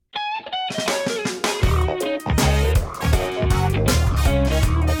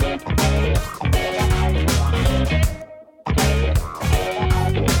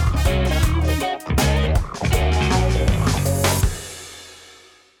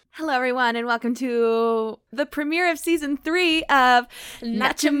Hello, everyone, and welcome to the premiere of season 3 of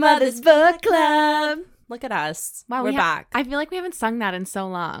Not Your Mother's Book Club. Look at us. Wow, we're back. I feel like we haven't sung that in so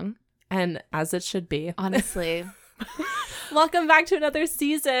long. And as it should be. Honestly. Welcome back to another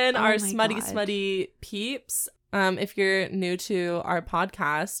season, Oh our my smutty peeps. If you're new to our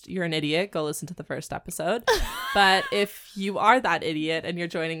podcast, you're an idiot. Go listen to the first episode. But if you are that idiot and you're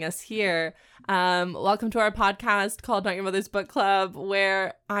joining us here, welcome to our podcast called Not Your Mother's Book Club,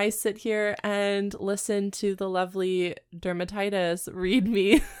 where I sit here and listen to the lovely Dermatitis read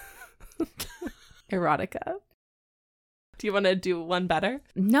me erotica. Do you want to do one better?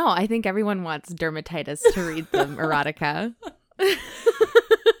 No, I think everyone wants Dermatitis to read them erotica.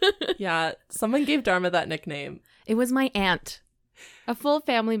 Yeah, someone gave Dharma that nickname. It was my aunt. A full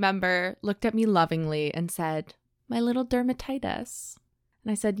family member looked at me lovingly and said, "My little Dermatitis."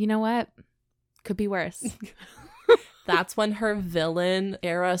 And I said, you know what? Could be worse. That's when her villain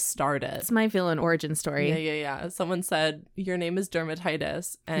era started. It's my villain origin story. Yeah. Someone said, your name is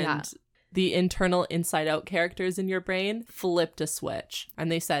Dermatitis. And Yeah. the internal inside out characters in your brain flipped a switch.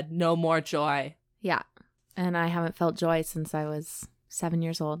 And they said, no more joy. Yeah. And I haven't felt joy since I was 7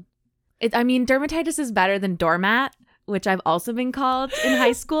 years old. Dermatitis is better than doormat, which I've also been called in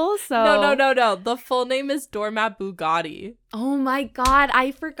high school. So No. The full name is Doormat Bugatti. Oh my God.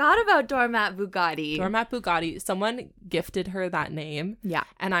 I forgot about Doormat Bugatti. Doormat Bugatti. Someone gifted her that name. Yeah.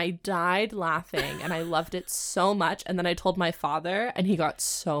 And I died laughing and I loved it so much. And then I told my father and he got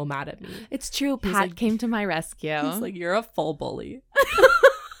so mad at me. It's true. He's Pat like- came to my rescue. He's like, you're a full bully.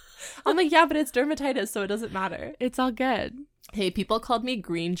 I'm like, yeah, but it's dermatitis, so it doesn't matter. It's all good. Hey, people called me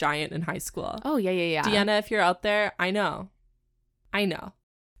Green Giant in high school. Oh, yeah. Deanna, if you're out there, I know.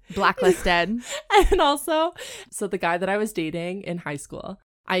 Blacklisted. And also, so the guy that I was dating in high school,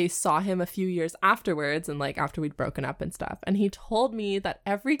 I saw him a few years afterwards and like after we'd broken up and stuff. And he told me that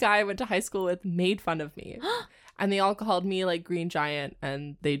every guy I went to high school with made fun of me. And they all called me like Green Giant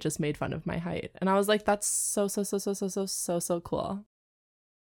and they just made fun of my height. And I was like, that's so cool.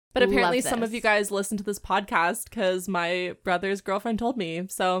 But apparently Love some of this. you guys listen to this podcast because my brother's girlfriend told me.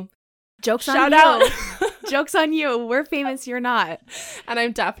 So Joke's shout on you. out. Joke's on you. We're famous. You're not. And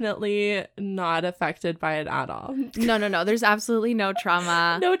I'm definitely not affected by it at all. No. There's absolutely no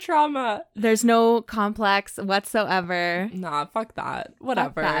trauma. No trauma. There's no complex whatsoever. Nah, fuck that. Fuck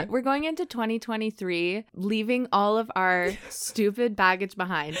Whatever. that. We're going into 2023, leaving all of our stupid baggage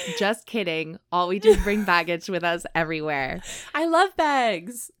behind. Just kidding. All we do is bring baggage with us everywhere. I love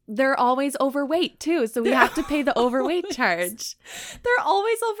bags. They're always overweight too, so we have to pay the overweight charge. They're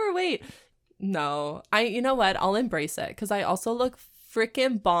always overweight. No. You know what? I'll embrace it because I also look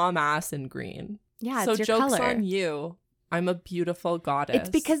freaking bomb ass in green. Yeah, so it's your joke's color. on you. I'm a beautiful goddess. It's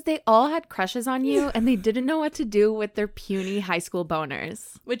because they all had crushes on you and they didn't know what to do with their puny high school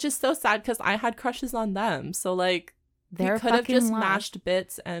boners. Which is so sad because I had crushes on them. So like They're we could have fucking just lost. mashed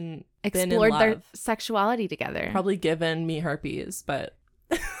bits and been in Explored their love. sexuality together. Probably given me herpes, but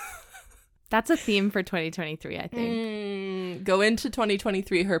That's a theme for 2023, I think. go into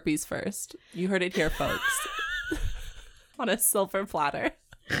 2023 herpes first. You heard it here, folks. On a silver platter.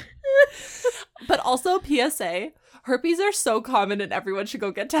 But also PSA, herpes are so common and everyone should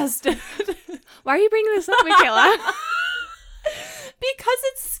go get tested. Why are you bringing this up, Michaela? Because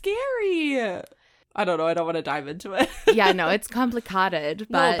it's scary. I don't know. I don't want to dive into it. Yeah, no, it's complicated,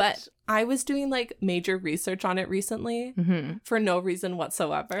 but... No, but I was doing like major research on it recently for no reason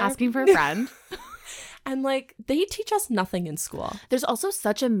whatsoever. Asking for a friend. And like they teach us nothing in school. There's also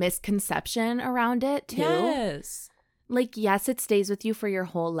such a misconception around it, too. Yes. Like, yes, it stays with you for your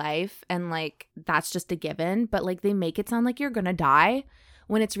whole life, and like, that's just a given, but like, they make it sound like you're gonna die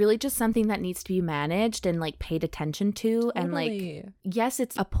when it's really just something that needs to be managed and like paid attention to. And like, Totally. yes,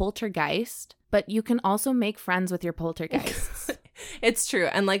 it's a poltergeist, but you can also make friends with your poltergeists. It's true.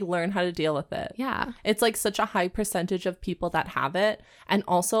 And like learn how to deal with it. Yeah. It's like such a high percentage of people that have it. And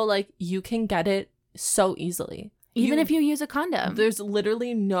also like you can get it so easily. Even if you use a condom. There's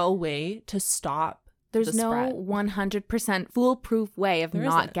literally no way to stop. There's the no spread. 100% foolproof way of There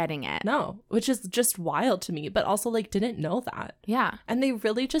not isn't. getting it. No, which is just wild to me, but also like didn't know that. Yeah. And they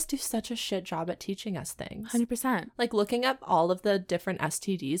really just do such a shit job at teaching us things. 100%. Like looking up all of the different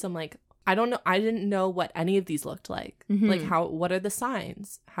STDs, I'm like, I don't know. I didn't know what any of these looked like. Mhm. Like what are the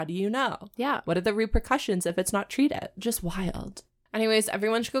signs? How do you know? Yeah. What are the repercussions if it's not treated? Just wild. Anyways,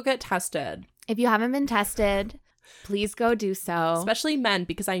 everyone should go get tested, If you haven't been tested, please go do so. especially men,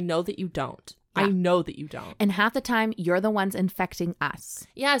 because I know that you don't. Yeah. I know that you don't. And half the time, you're the ones infecting us.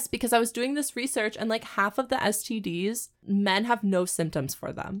 Yes, because I was doing this research and like half of the STDs, men have no symptoms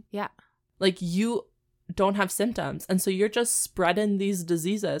for them. Yeah. Like you don't have symptoms. And so you're just spreading these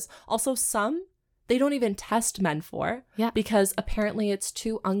diseases. Also, some they don't even test men for, because apparently it's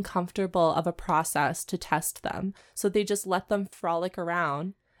too uncomfortable of a process to test them. So they just let them frolic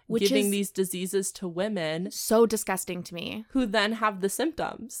around, giving these diseases to women. So disgusting to me. Who then have the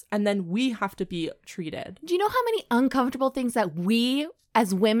symptoms, and then we have to be treated. Do you know how many uncomfortable things that we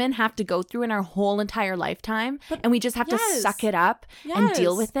as women have to go through in our whole entire lifetime? And we just have to suck it up and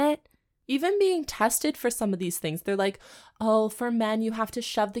deal with it? Even being tested for some of these things, they're like, oh, for men, you have to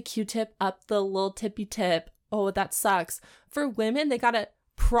shove the Q-tip up the little tippy tip. Oh, that sucks. For women, they got to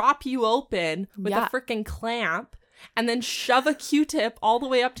prop you open with a freaking clamp and then shove a Q-tip all the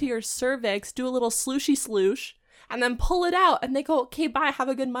way up to your cervix, do a little slooshy sloosh, and then pull it out. And they go, okay, bye, have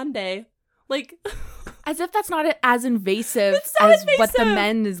a good Monday. Like, as if that's not as invasive as what the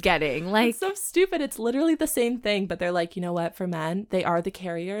men is getting. Like, it's so stupid. It's literally the same thing, but they're like, you know what? For men, they are the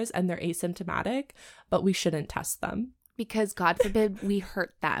carriers and they're asymptomatic, but we shouldn't test them. Because God forbid we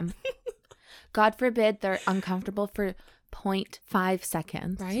hurt them. God forbid they're uncomfortable for 0.5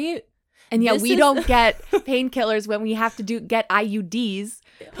 seconds. Right? And yet we don't get painkillers when we have to get IUDs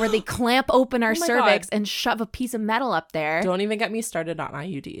where they clamp open our cervix and shove a piece of metal up there. Don't even get me started on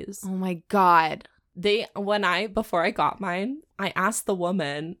IUDs. Oh my God. Before I got mine, I asked the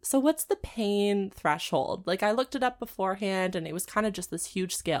woman, so what's the pain threshold? Like, I looked it up beforehand and it was kind of just this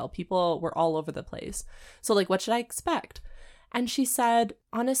huge scale. People were all over the place. So like, what should I expect? And she said,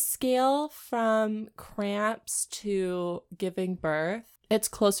 on a scale from cramps to giving birth, it's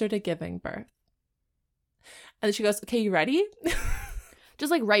closer to giving birth. And she goes, okay, you ready?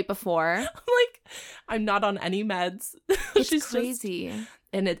 Just like right before. I'm like, I'm not on any meds. It's She's crazy.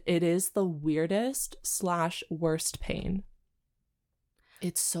 And it is the weirdest / worst pain.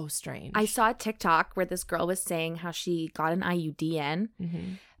 It's so strange. I saw a TikTok where this girl was saying how she got an IUD in,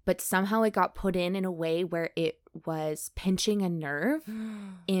 but somehow it got put in a way where it was pinching a nerve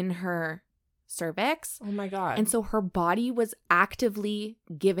in her cervix. Oh my God. And so her body was actively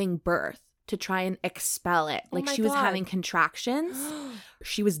giving birth to try and expel it. Like she was having contractions.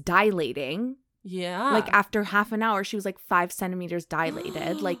 She was dilating. Yeah. Like after half an hour, she was like 5 centimeters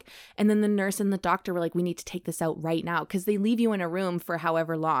dilated. Like, and then the nurse and the doctor were like, we need to take this out right now. Because they leave you in a room for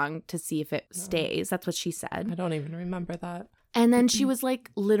however long to see if it stays. That's what she said. I don't even remember that. And then she was like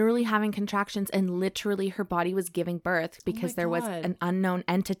literally having contractions and literally her body was giving birth because there was an unknown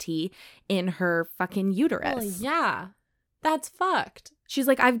entity in her fucking uterus. Well, yeah. That's fucked. She's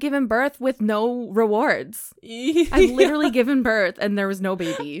like, I've given birth with no rewards. I've literally given birth and there was no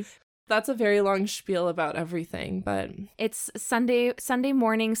baby. That's a very long spiel about everything, but it's Sunday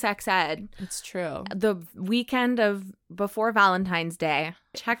morning sex ed. It's true. The weekend of before Valentine's Day.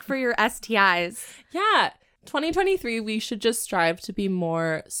 Check for your STIs. Yeah. 2023, we should just strive to be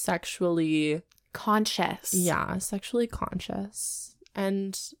more sexually conscious. Yeah, sexually conscious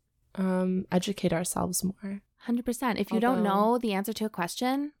and educate ourselves more. 100%. If you don't know the answer to a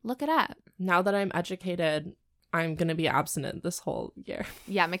question, look it up. Now that I'm educated, I'm going to be abstinent this whole year.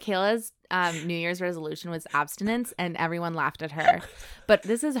 Yeah, Michaela's New Year's resolution was abstinence and everyone laughed at her. But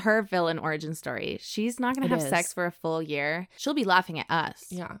this is her villain origin story. She's not going to have sex for a full year. She'll be laughing at us.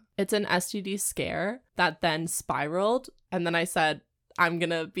 Yeah. It's an STD scare that then spiraled. And then I said, I'm going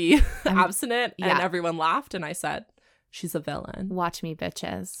to be abstinent. And everyone laughed. And I said, she's a villain. Watch me,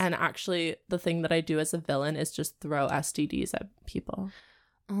 bitches. And actually, the thing that I do as a villain is just throw STDs at people.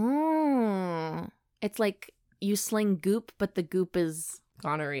 Oh. It's like you sling goop, but the goop is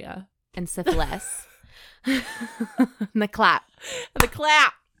gonorrhea and syphilis. The clap. The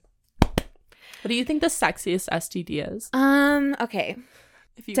clap. What do you think the sexiest STD is? Okay.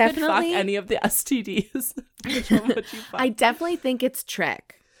 If you could fuck any of the STDs, which one would you fuck? I definitely think it's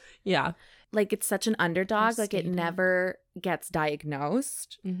Trick. Yeah. Like it's such an underdog. Like it never gets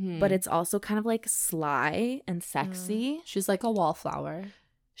diagnosed, but it's also kind of like sly and sexy. She's like a wallflower.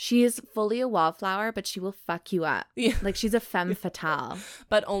 She is fully a wallflower, but she will fuck you up. Yeah. Like she's a femme fatale.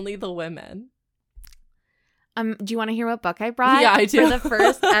 But only the women. Do you want to hear what book I brought? Yeah, I do. For the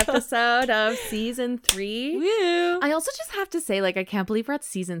first episode of season 3. Woo. I also just have to say, like, I can't believe we're at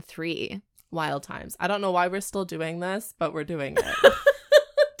season 3. Wild times. I don't know why we're still doing this, but we're doing it.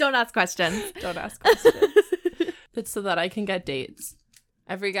 Don't ask questions. Don't ask questions. It's so that I can get dates.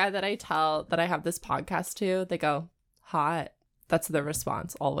 Every guy that I tell that I have this podcast to, they go, hot. That's their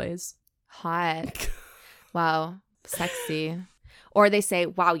response, always. Hot. Wow. Sexy. Or they say,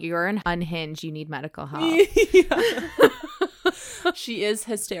 wow, you're an unhinged. You need medical help. She is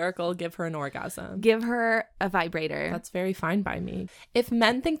hysterical. Give her an orgasm. Give her a vibrator. That's very fine by me. If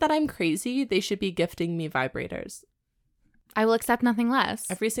men think that I'm crazy, they should be gifting me vibrators. I will accept nothing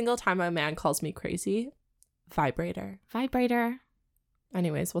less. Every single time a man calls me crazy, Vibrator.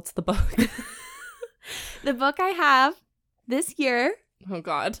 Anyways, what's the book? The book I have this year Oh,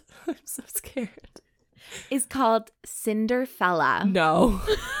 God. I'm so scared. is called Cinderfella. No.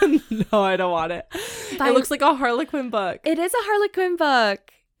 No, I don't want it. It looks like a Harlequin book. It is a Harlequin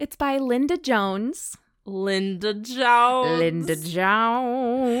book. It's by Linda Jones. Linda Jones.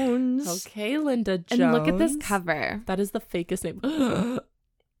 Okay, Linda Jones. And look at this cover. That is the fakest name.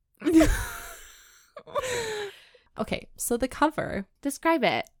 Okay, so the cover. Describe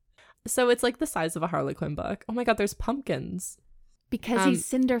it. So it's like the size of a Harlequin book. Oh my God, there's pumpkins. Because he's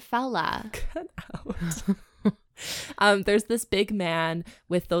Cinderfella. Cut out. There's this big man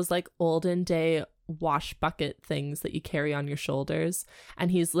with those like olden day wash bucket things that you carry on your shoulders,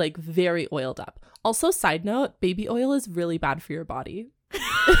 and he's like very oiled up. Also, side note, baby oil is really bad for your body.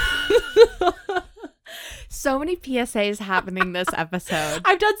 So many PSAs happening this episode.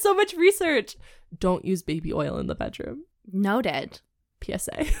 I've done so much research. Don't use baby oil in the bedroom. Noted.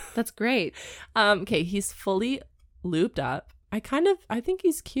 PSA. That's great. Okay, he's fully lubed up. I think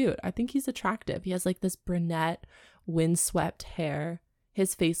he's cute. I think he's attractive. He has like this brunette, windswept hair.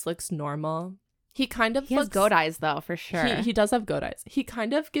 His face looks normal. He has goat eyes though, for sure. He does have goat eyes. He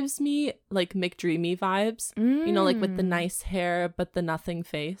kind of gives me like McDreamy vibes, you know, like with the nice hair, but the nothing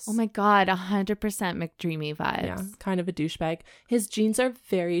face. Oh my God, 100% McDreamy vibes. Yeah, kind of a douchebag. His jeans are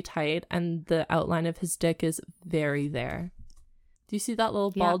very tight and the outline of his dick is very there. Do you see that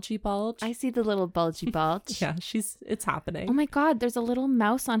little bulgy bulge? I see the little bulgy bulge. Yeah, it's happening. Oh my God, there's a little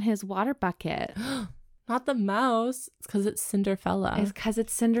mouse on his water bucket. Not the mouse. It's because it's Cinderfella. It's because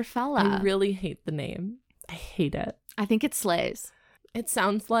it's Cinderfella. I really hate the name. I hate it. I think it slays. It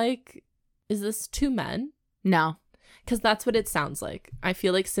sounds like, is this two men? No. Because that's what it sounds like. I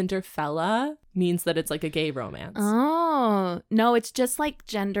feel like Cinderfella means that it's like a gay romance. Oh, no, it's just like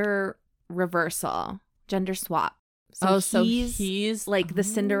gender reversal, gender swap. So he's like the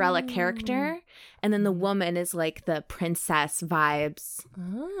Cinderella character, and then the woman is like the princess vibes.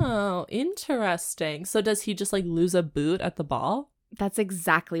 Oh, interesting. So does he just like lose a boot at the ball? That's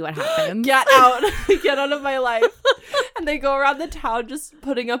exactly what happens. Get out. Get out of my life. And they go around the town just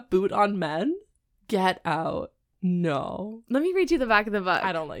putting a boot on men? Get out. No. Let me read you the back of the book.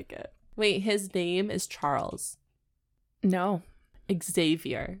 I don't like it. Wait, his name is Charles. No.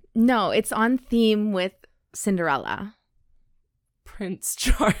 Xavier. No, it's on theme with Cinderella. Prince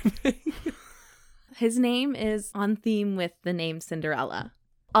Charming. His name is on theme with the name Cinderella.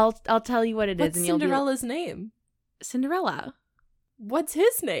 I'll tell you what it is. What's Cinderella's name? Cinderella. What's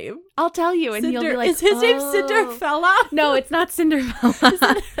his name? I'll tell you, and you'll be like, is his name Cinderfella? No, it's not Cinderella. Is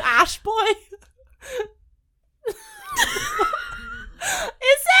it Ash Boy? Is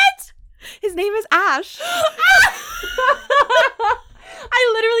it? His name is Ash.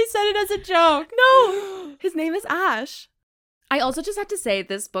 I literally said it as a joke. No, his name is Ash. I also just have to say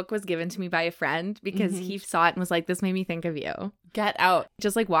this book was given to me by a friend because he saw it and was like, this made me think of you. Get out.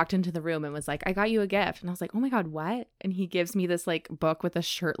 Just like walked into the room and was like, I got you a gift. And I was like, oh my God, what? And he gives me this like book with a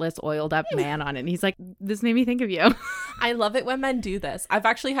shirtless, oiled up man on it. And he's like, this made me think of you. I love it when men do this. I've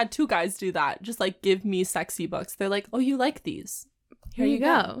actually had 2 guys do that. Just like give me sexy books. They're like, oh, you like these? Here you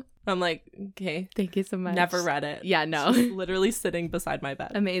go. I'm like, okay. Thank you so much. Never read it. Yeah, no. It's just literally sitting beside my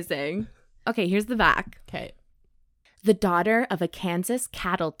bed. Amazing. Okay, here's the back. Okay. The daughter of a Kansas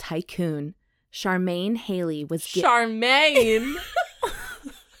cattle tycoon, Charmaine Haley was... Charmaine?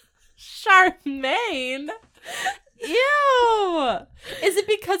 Charmaine? Ew! Is it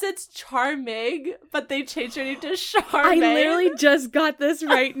because it's Charmig, but they changed her name to Charmaine? I literally just got this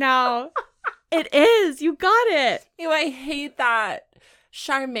right now. It is. You got it. Ew, I hate that.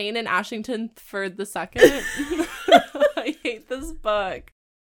 Charmaine and Ashington for the second. I hate this book.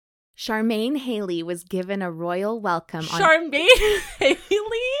 Charmaine Haley was given a royal welcome on... Charmaine Haley?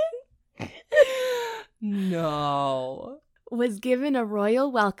 No. Was given a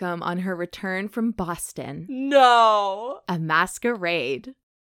royal welcome on her return from Boston. No. A masquerade.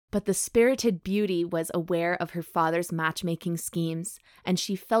 But the spirited beauty was aware of her father's matchmaking schemes, and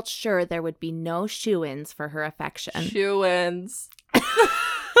she felt sure there would be no shoo-ins for her affection. Shoo-ins.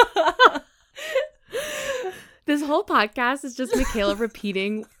 This whole podcast is just Michaela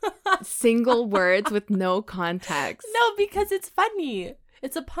repeating single words with no context. No, because it's funny.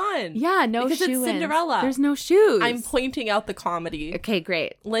 It's a pun. Yeah, no shoe-ins. Because it's Cinderella. There's no shoes. I'm pointing out the comedy. Okay,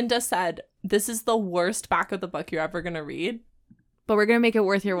 great. Linda said, this is the worst back of the book you're ever going to read. But we're going to make it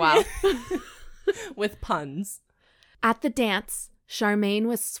worth your while. With puns. At the dance, Charmaine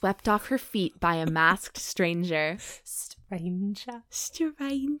was swept off her feet by a masked stranger. Stranger.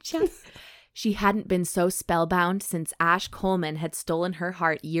 She hadn't been so spellbound since Ash Coleman had stolen her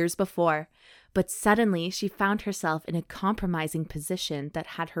heart years before, But suddenly she found herself in a compromising position that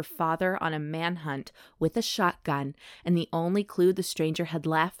had her father on a manhunt with a shotgun, and the only clue the stranger had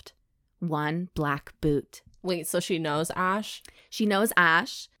left, one black boot. Wait, so she knows Ash? She knows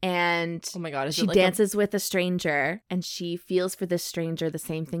Ash, and Oh my God, is she it like dances with a stranger, and she feels for this stranger the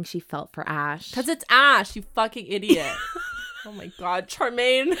same thing she felt for Ash. Because it's Ash, you fucking idiot. Oh my God,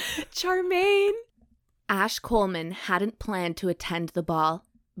 Charmaine. Charmaine! Ash Coleman hadn't planned to attend the ball,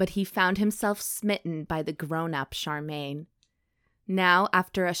 but he found himself smitten by the grown-up Charmaine. Now,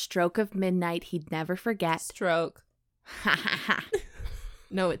 after a stroke of midnight he'd never forget. Stroke. Ha ha ha.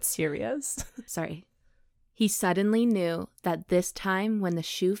 No, it's serious. Sorry. He suddenly knew that this time when the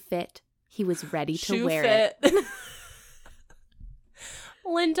shoe fit, he was ready to wear it.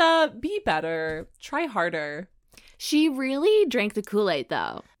 Linda, be better. Try harder. She really drank the Kool-Aid,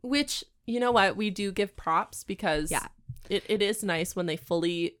 though. Which, you know what? We do give props because Yeah. it is nice when they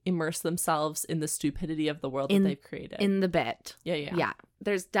fully immerse themselves in the stupidity of the world that they've created. In the bit. Yeah. Yeah.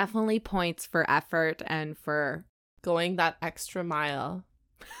 There's definitely points for effort and for Going that extra mile.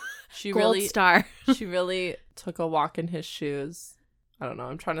 She gold really star. She really took a walk in his shoes. I don't know.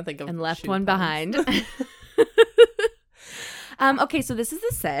 I'm trying to think of And left shoe one puns. behind. Okay, so this is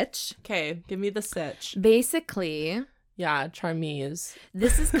the sitch. Okay, give me the sitch. Basically, Yeah, Charmise.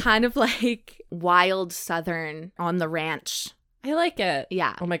 this is kind of like wild southern on the ranch. I like it.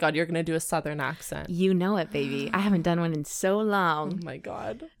 Yeah. Oh my God, you're gonna do a southern accent. You know it, baby. I haven't done one in so Oh long. my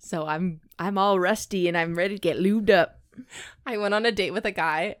God. So I'm all rusty and I'm ready to get lubed up. I went on a date with a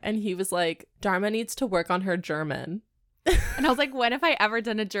guy and he was like, Dharma needs to work on her German. And I was like, when have I ever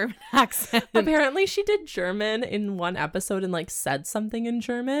done a German accent? Apparently she did German in one episode and like said something in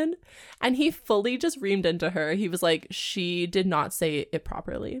German, and he fully just reamed into her. He was like, she did not say it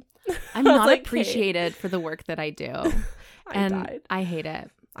properly. I'm I was not like, appreciated for the work that I do. I And died. I hate it.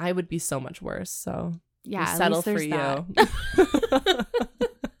 I would be so much worse, so Yeah, we at settle least for there's you.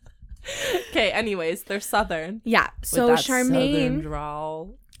 Okay, anyways, they're southern. Yeah. So with that southern Charmaine,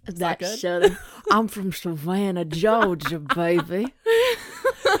 drawl. that good? southern. I'm from Savannah, Georgia, baby.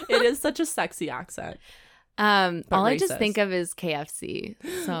 It is such a sexy accent. All But I just racist. think of is KFC.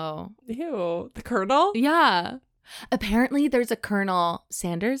 So Ew, the Colonel. yeah. Apparently there's a Colonel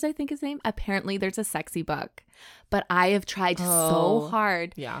Sanders, I think his name. Apparently there's a sexy book. But I have tried so Oh.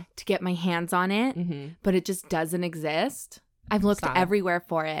 hard Yeah. to get my hands on it, but it just doesn't exist. I've looked Sad. everywhere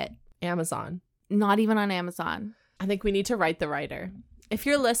for it. Amazon. Not even on Amazon. I think we need to write the writer. If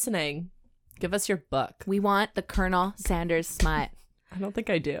you're listening, give us your book. We want the Colonel Sanders smut. I don't think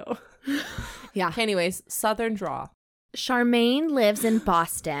I do. Yeah. Anyways, southern drawl. Charmaine lives in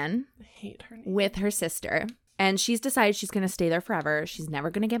Boston I hate her name. with her sister, and she's decided she's going to stay there forever. She's never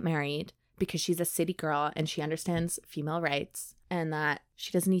going to get married because she's a city girl and she understands female rights and that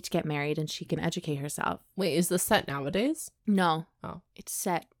she doesn't need to get married and she can educate herself. Wait, is this set nowadays? No. Oh. It's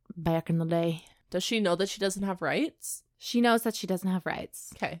set back in the day. Does she know that she doesn't have rights? She knows that she doesn't have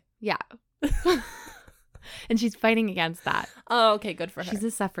rights. Okay. Yeah. And she's fighting against that. Oh, okay, good for her. She's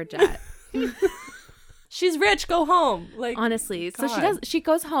a suffragette. She's rich, go home. Like, Honestly. So God. she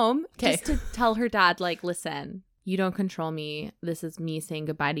goes home 'Kay. just to tell her dad, like, listen, you don't control me. This is me saying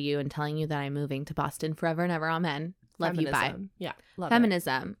goodbye to you and telling you that I'm moving to Boston forever and ever. Amen. Love you, bye. feminism. Yeah, love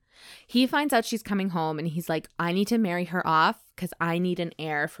Feminism. He finds out she's coming home and he's like, I need to marry her off because I need an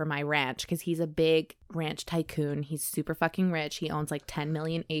heir for my ranch because he's a big ranch tycoon. He's super fucking rich. He owns like 10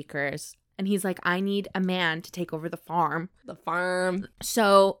 million acres. And he's like, I need a man to take over the farm. it. The farm.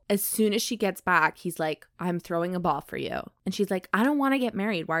 So as soon as she gets back, he's like, I'm throwing a ball for you. And she's like, I don't want to get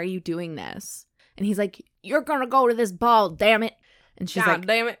married. Why are you doing this? And he's like, you're going to go to this ball, damn it. And she's God like,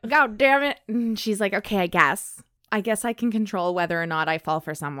 damn it. God damn it. And she's like, okay, I guess I can control whether or not I fall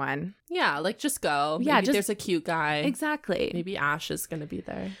for someone. Yeah, like just go. Yeah, Maybe just- there's a cute guy. Exactly. Maybe Ash is going to be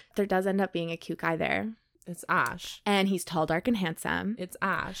there. There does end up being a cute guy there. It's Ash. And he's tall, dark, and handsome. It's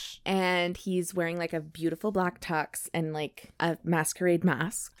Ash. And he's wearing like a beautiful black tux and like a masquerade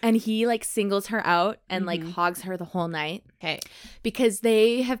mask. And he like singles her out and like hogs her the whole night Okay. because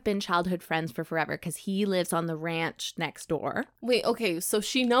they have been childhood friends for forever because he lives on the ranch next door. Wait, okay, so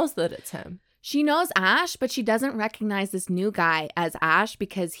she knows that it's him. She knows Ash, but she doesn't recognize this new guy as Ash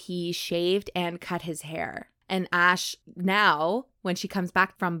because he shaved and cut his hair. And Ash now, when she comes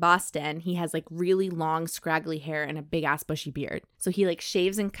back from Boston, he has like really long, scraggly hair and a big ass bushy beard. So he like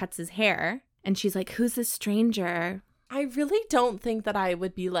shaves and cuts his hair. And she's like, who's this stranger? I really don't think that I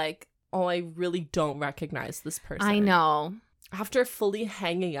would be like, oh, I really don't recognize this person. I know. After fully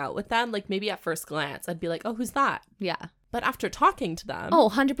hanging out with them, like maybe at first glance, I'd be like, oh, who's that? Yeah. But after talking to them, Oh,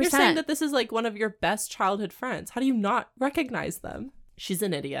 100%. you're saying that this is like one of your best childhood friends. How do you not recognize them? She's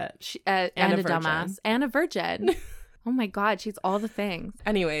an idiot. And a a virgin. dumbass. And a virgin. Oh my God, she's all the things.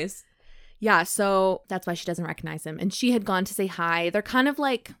 Anyways. Yeah, so that's why she doesn't recognize him. And she had gone to say hi. They're kind of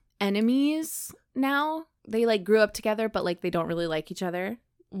like enemies now. They like grew up together, but like they don't really like each other.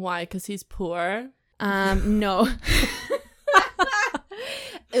 Why? Because he's poor? No.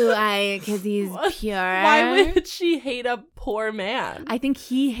 Why? Because he's pure. Why would she hate a poor man? I think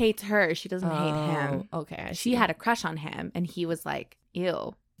he hates her. She doesn't hate him. Okay. She had a crush on him, and he was like,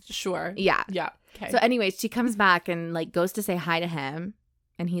 ew. Sure. Yeah. Yeah. Okay. So anyways, she comes back and like goes to say hi to him,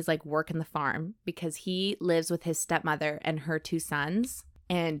 and he's like working the farm because he lives with his stepmother and her 2 sons,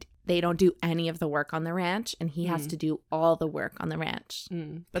 and they don't do any of the work on the ranch, and he has to do all the work on the ranch.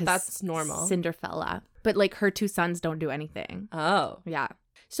 But that's normal. Cinderfella. But like her 2 sons don't do anything. Oh. Yeah.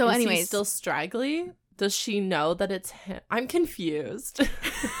 So Is anyways, he still straggly? Does she know that it's him? I'm confused.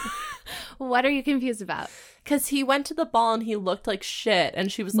 what are you confused about? Because he went to the ball and he looked like shit. And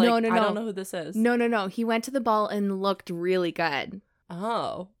she was like, No. I don't know who this is. No. He went to the ball and looked really good.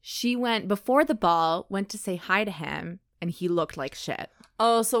 Oh. She went before the ball, went to say hi to him, and he looked like shit.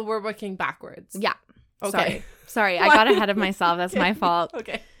 Oh, so we're working backwards. Yeah. Okay. Sorry. I got ahead of myself. That's my fault.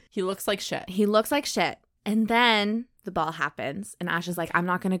 Okay. He looks like shit. He looks like shit. And then the ball happens, and Ash is like, I'm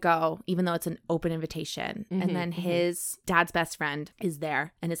not going to go, even though it's an open invitation. And then his dad's best friend is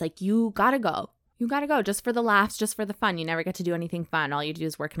there and is like, you got to go. You got to go just for the laughs, just for the fun. You never get to do anything fun. All you do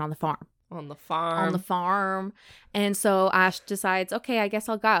is working on the farm. On the farm. And so Ash decides, okay, I guess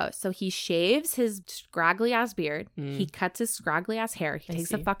I'll go. So he shaves his scraggly ass beard. He cuts his scraggly ass hair. He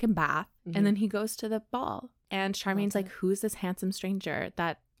takes a fucking bath. And then he goes to the ball. And Charmaine's like, who's this handsome stranger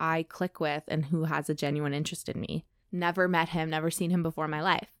that I click with and who has a genuine interest in me? Never met him, never seen him before in my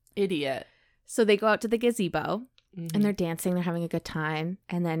life. Idiot. So they go out to the gazebo and they're dancing. They're having a good time.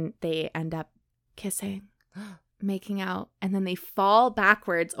 And then they end up kissing. Making out, and then they fall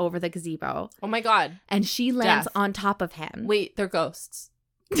backwards over the gazebo. Oh my God. And she lands Death. on top of him. Wait, they're ghosts.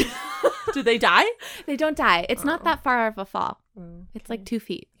 Do they die? They don't die. It's not that far of a fall. Okay. It's like 2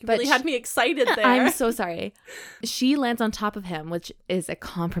 feet. You really had me excited there. I'm so sorry. She lands on top of him, which is a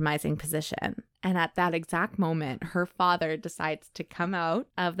compromising position. And at that exact moment, her father decides to come out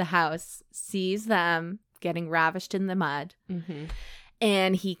of the house, sees them getting ravished in the mud,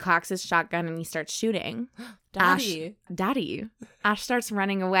 and he cocks his shotgun and he starts shooting. Daddy. Ash starts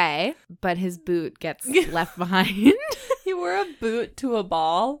running away, but his boot gets left behind. He wore a boot to a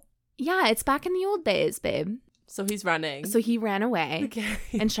ball? Yeah, it's back in the old days, babe. So he's running. So he ran away. Okay.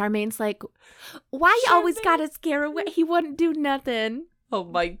 And Charmaine's like, why you always gotta scare away? He wouldn't do nothing. Oh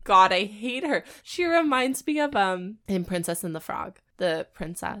my God, I hate her. She reminds me of in Princess and the Frog, the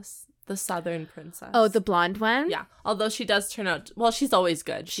princess. The southern princess. Oh, the blonde one? Yeah. Although she does turn out... Well, she's always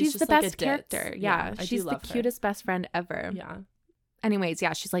good. She's just the like best a ditz. character. Yeah. I She's do the love her. cutest best friend ever. Yeah. Anyways,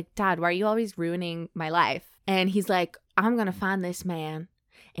 yeah. She's like, Dad, why are you always ruining my life? And he's like, I'm going to find this man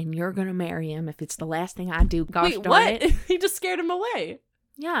and you're going to marry him if it's the last thing I do. Gosh Wait, darn what? it. He just scared him away.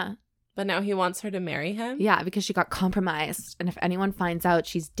 Yeah. But now he wants her to marry him? Yeah, because she got compromised. And if anyone finds out,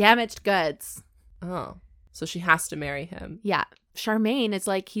 she's damaged goods. Oh. So she has to marry him. Yeah. Charmaine is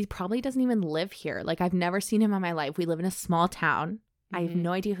like, he probably doesn't even live here. Like, I've never seen him in my life. We live in a small town. I have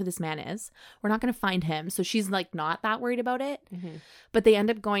no idea who this man is. We're not going to find him. So she's like not that worried about it. But they end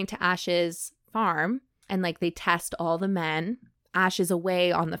up going to Ash's farm and like they test all the men. Ash is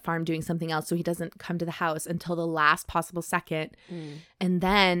away on the farm doing something else. So he doesn't come to the house until the last possible second. And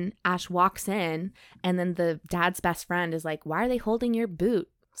then Ash walks in and then the dad's best friend is like, why are they holding your boot?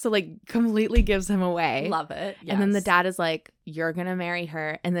 So like completely gives him away. Love it. Yes. And then the dad is like, you're going to marry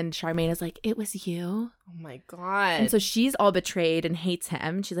her. And then Charmaine is like, it was you. Oh my God. And so she's all betrayed and hates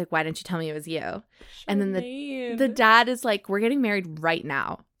him. She's like, why didn't you tell me it was you? Charmaine. And then the dad is like, we're getting married right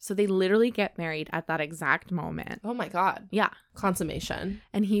now. So they literally get married at that exact moment. Oh my God. Yeah. Consummation.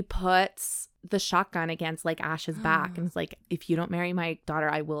 And he puts the shotgun against like Ash's back and is like, if you don't marry my daughter,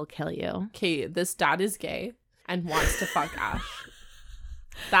 I will kill you. Okay, this dad is gay and wants to fuck Ash.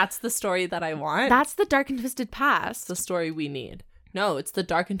 That's the story that I want. That's the dark and twisted That's past. the story we need. No, it's the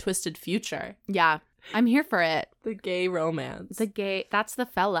dark and twisted future. Yeah. I'm here for it. The gay romance. That's the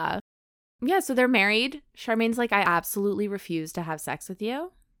fella. Yeah, so they're married. Charmaine's like, I absolutely refuse to have sex with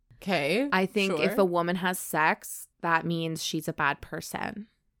you. Okay. I think sure. if a woman has sex, that means she's a bad person.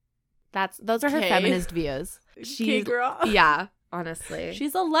 Those are her Okay. feminist views. Okay, girl. Yeah, honestly.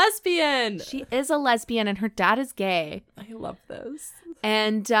 She's a lesbian. She is a lesbian and her dad is gay. I love this.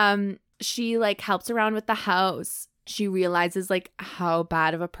 And she like helps around with the house. She realizes like how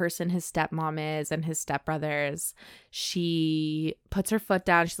bad of a person his stepmom is and his stepbrothers. She puts her foot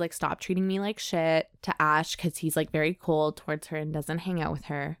down. She's like, stop treating me like shit to Ash because he's like very cold towards her and doesn't hang out with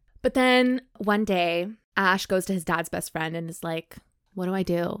her. But then one day, Ash goes to his dad's best friend and is like, what do I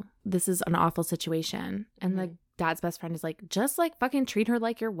do? This is an awful situation. And the dad's best friend is like, just like fucking treat her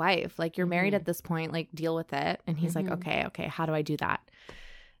like your wife. Like you're married at this point, like deal with it. And he's like, okay, how do I do that?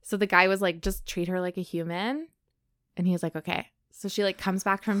 So the guy was like, just treat her like a human. And he was like, okay. So she like comes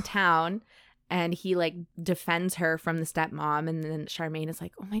back from town and he like defends her from the stepmom. And then Charmaine is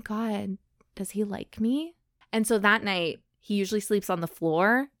like, oh my God, does he like me? And so that night he usually sleeps on the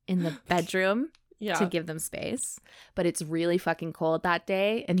floor in the bedroom to give them space. But it's really fucking cold that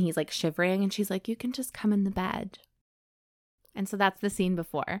day. And he's like shivering and she's like, you can just come in the bed. And so that's the scene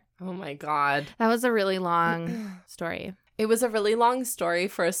before. Oh my God. That was a really long story. It was a really long story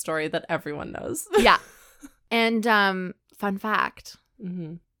for a story that everyone knows. Yeah. And fun fact,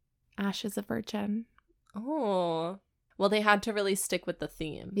 Mm-hmm. Ash is a virgin. Oh. Well, they had to really stick with the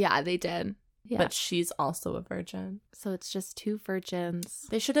theme. Yeah, they did. Yeah. But she's also a virgin. So it's just two virgins.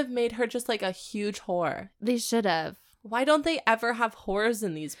 They should have made her just like a huge whore. They should have. Why don't they ever have whores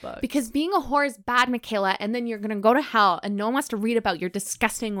in these books? Because being a whore is bad, Michaela, and then you're going to go to hell and no one wants to read about your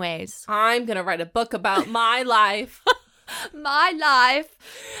disgusting ways. I'm going to write a book about my life. My life.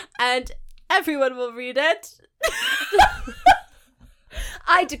 And everyone will read it.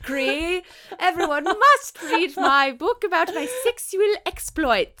 I decree everyone must read my book about my sexual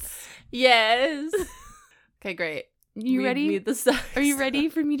exploits. Yes. Okay, great. You ready? Read the sex. Are you ready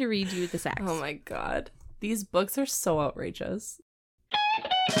for me to read you the sex? Oh my God. These books are so outrageous.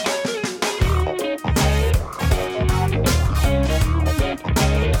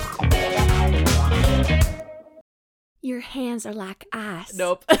 Your hands are like ice.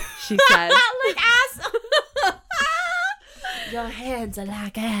 Nope. She said. Like ass. Your hands are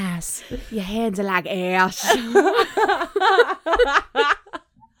like ass. Your hands are like ass.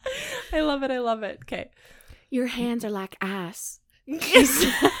 I love it. I love it. Okay. Your hands are like ass.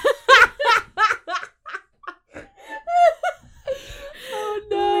 Oh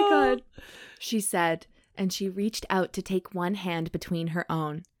no. Oh my God. She said, and she reached out to take one hand between her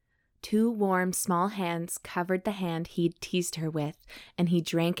own. Two warm, small hands covered the hand he'd teased her with, and he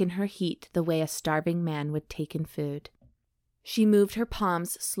drank in her heat the way a starving man would take in food. She moved her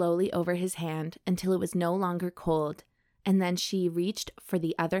palms slowly over his hand until it was no longer cold, and then she reached for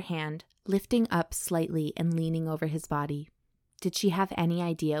the other hand, lifting up slightly and leaning over his body. Did she have any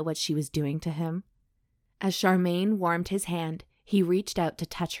idea what she was doing to him? As Charmaine warmed his hand, he reached out to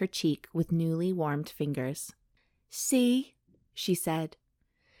touch her cheek with newly warmed fingers. See, she said.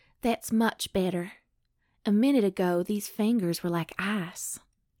 That's much better. A minute ago, these fingers were like ice.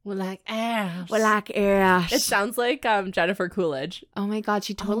 We're like ass. We're like ass. It sounds like Jennifer Coolidge. Oh my God,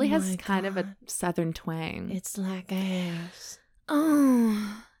 she totally Oh has my kind of a God. southern twang. It's like ass.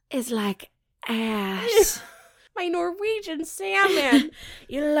 Oh, it's like ass. My Norwegian salmon.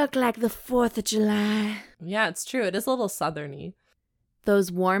 You look like the 4th of July. Yeah, it's true. It is a little southerny.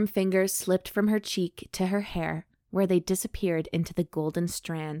 Those warm fingers slipped from her cheek to her hair, where they disappeared into the golden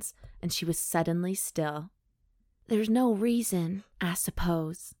strands, and she was suddenly still. There's no reason, I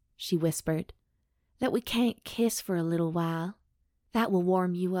suppose, she whispered, that we can't kiss for a little while. That will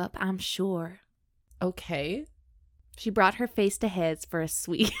warm you up, I'm sure. Okay. She brought her face to his for a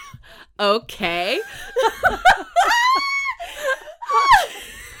sweet... Okay.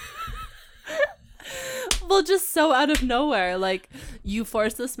 Well, just so out of nowhere. Like, you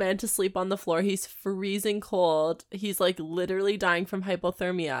force this man to sleep on the floor. He's freezing cold. He's like literally dying from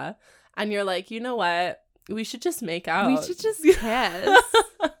hypothermia. And you're like, you know what? We should just make out. We should just kiss.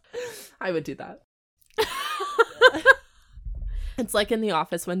 I would do that. It's like in The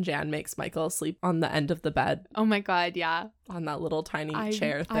Office when Jan makes Michael sleep on the end of the bed Oh my God, yeah. on that little tiny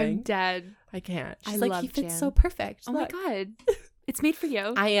chair thing. I'm dead. I can't. I She's like, love he fits Jan. so perfect. Oh Look. my God. It's made for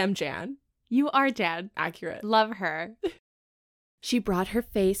you. I am Jan. You are Jan. Accurate. Love her. She brought her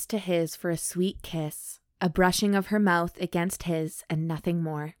face to his for a sweet kiss, a brushing of her mouth against his, and nothing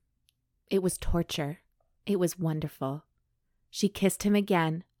more. It was torture. It was wonderful. She kissed him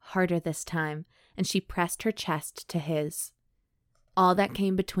again, harder this time, and she pressed her chest to his. All that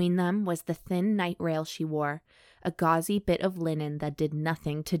came between them was the thin night rail she wore, a gauzy bit of linen that did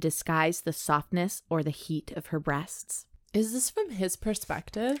nothing to disguise the softness or the heat of her breasts. Is this from his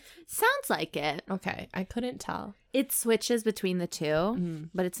perspective? Sounds like it. Okay, I couldn't tell. It switches between the two, Mm.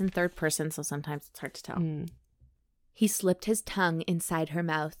 but it's in third person, so sometimes it's hard to tell. Mm. He slipped his tongue inside her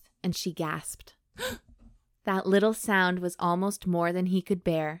mouth, and she gasped. That little sound was almost more than he could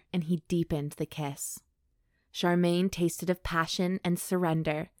bear, and he deepened the kiss. Charmaine tasted of passion and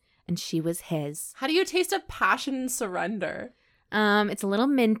surrender, and she was his. How do you taste of passion and surrender? It's a little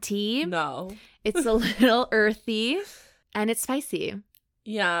minty. No. It's a little earthy, and it's spicy.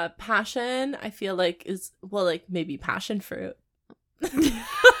 Yeah, passion, I feel like is, well, like maybe passion fruit.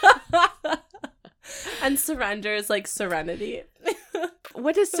 And surrender is like serenity.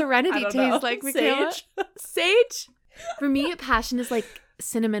 What does serenity taste like, Michaela? Sage. Sage? For me, passion is like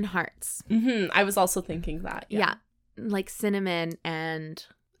cinnamon hearts. I was also thinking that. Yeah. Like cinnamon, and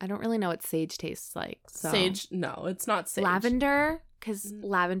I don't really know what sage tastes like. So. Sage, no, it's not sage. Lavender, because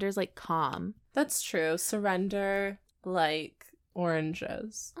lavender is like calm. That's true. Surrender, like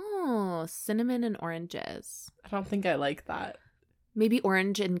oranges. Oh, cinnamon and oranges. I don't think I like that. Maybe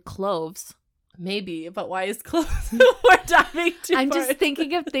orange and cloves. Maybe, but why is close? We're diving too I'm far just into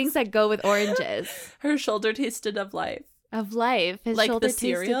thinking of things that go with oranges. Her shoulder tasted of life. Of life. His Like shoulder the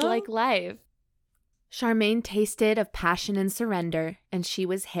cereal? tasted like life. Charmaine tasted of passion and surrender, and she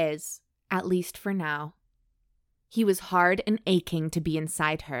was his, at least for now. He was hard and aching to be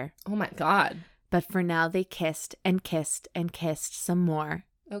inside her. Oh my god. But for now they kissed and kissed and kissed some more.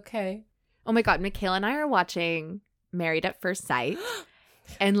 Okay. Oh my god, Michaela and I are watching Married at First Sight.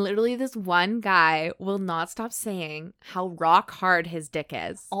 And literally this one guy will not stop saying how rock hard his dick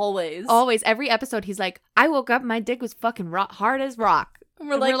is. Always. Always. Every episode he's like, I woke up, my dick was fucking hard as rock. And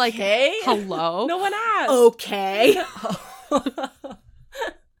we're like, hey? Hello? No one asked. Okay.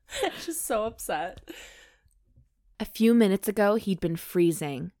 Just so upset. A few minutes ago, he'd been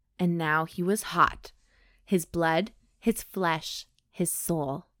freezing, and now he was hot. His blood, his flesh, his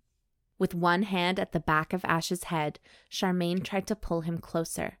soul. With one hand at the back of Ash's head, Charmaine tried to pull him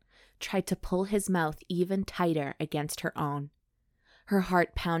closer, tried to pull his mouth even tighter against her own. Her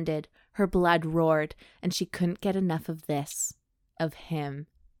heart pounded, her blood roared, and she couldn't get enough of this, of him.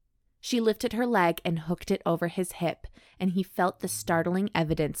 She lifted her leg and hooked it over his hip, and he felt the startling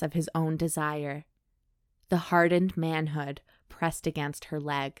evidence of his own desire. The hardened manhood pressed against her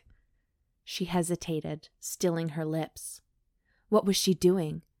leg. She hesitated, stilling her lips. What was she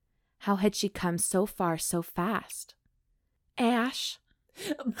doing? How had she come so far so fast? Ash.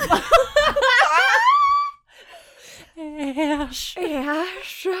 Ash.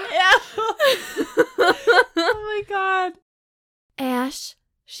 Ash. Oh my god. Ash.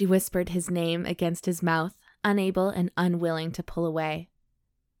 She whispered his name against his mouth, unable and unwilling to pull away.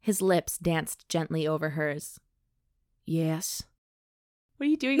 His lips danced gently over hers. Yes. What are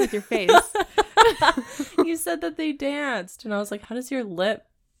you doing with your face? You said that they danced, and I was like, how does your lip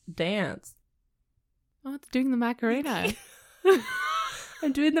dance? Oh, it's doing the Macarena.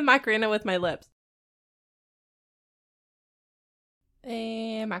 I'm doing the Macarena with my lips.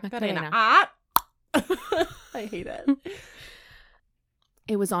 Macarena. Ah! I hate it.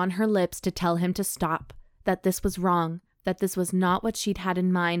 It was on her lips to tell him to stop, that this was wrong, that this was not what she'd had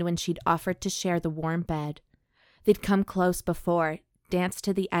in mind when she'd offered to share the warm bed. They'd come close before, danced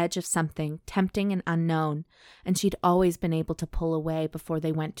to the edge of something tempting and unknown, and she'd always been able to pull away before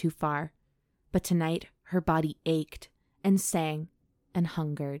they went too far. But tonight, her body ached and sang and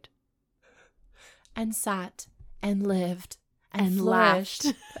hungered. And sat and lived and laughed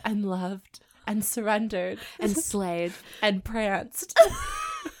flourished and loved and surrendered and slayed and pranced.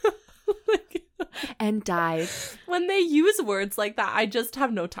 and died. When they use words like that, I just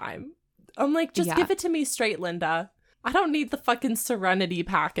have no time. I'm like, just Yeah. give it to me straight, Linda. I don't need the fucking Serenity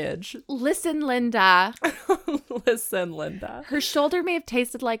package. Listen, Linda. Listen, Linda. Her shoulder may have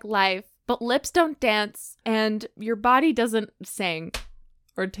tasted like life, but lips don't dance, and your body doesn't sing.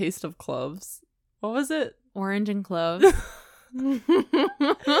 Or taste of cloves. What was it? Orange and cloves.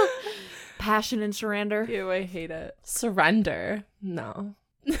 Passion and surrender. Ew, I hate it. Surrender. No.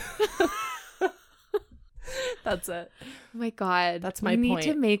 That's it. Oh my god. That's my we point.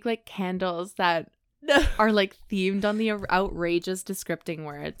 need to make like candles that are like themed on the outrageous descripting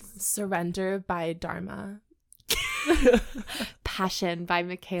words. Surrender by Dharma. Passion by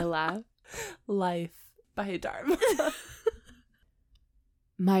Michaela. Life by Dharma.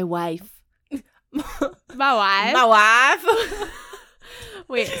 My wife. My wife.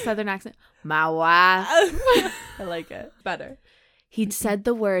 Wait, southern accent. My wife. I like it. Better. He'd said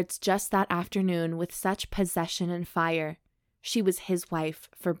the words just that afternoon with such possession and fire. She was his wife,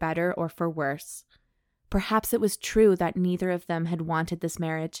 for better or for worse. Perhaps it was true that neither of them had wanted this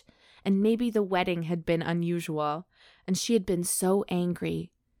marriage, and maybe the wedding had been unusual, and she had been so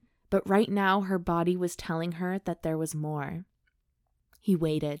angry. But right now her body was telling her that there was more. He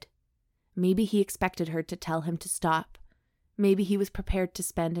waited. Maybe he expected her to tell him to stop. Maybe he was prepared to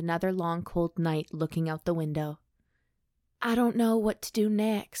spend another long cold night looking out the window. I don't know what to do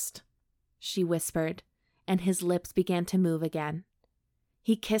next, she whispered, and his lips began to move again.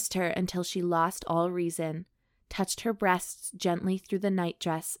 He kissed her until she lost all reason, touched her breasts gently through the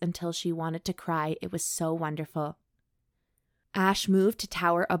nightdress until she wanted to cry. It was so wonderful. Ash moved to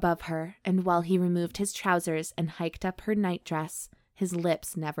tower above her, and while he removed his trousers and hiked up her nightdress, his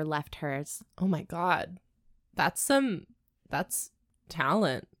lips never left hers. Oh my God. That's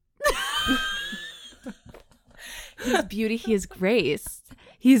talent. He's beauty, he is grace.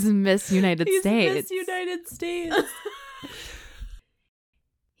 He's Miss United States. Miss United States.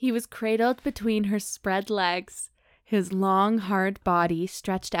 He was cradled between her spread legs, his long, hard body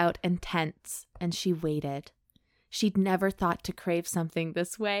stretched out and tense, and she waited. She'd never thought to crave something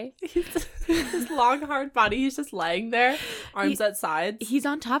this way. His long, hard body, he's just lying there, arms at sides. He's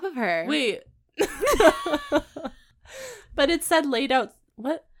on top of her. Wait. But it said laid out.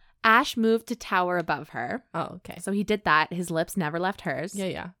 What? Ash moved to tower above her. Oh, okay. So he did that. His lips never left hers.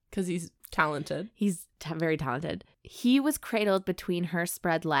 Yeah. Because he's talented. He's very talented. He was cradled between her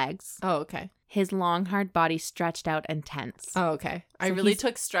spread legs. Oh, okay. His long, hard body stretched out and tense. Oh, okay. I So really he's-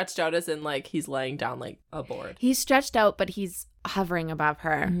 took stretched out as in like he's laying down like a board. He's stretched out, but he's hovering above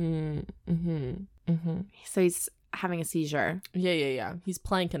her. So he's having a seizure. Yeah. He's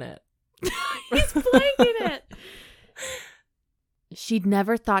planking it. He's planking it. She'd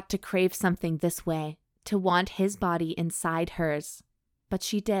never thought to crave something this way, to want his body inside hers. But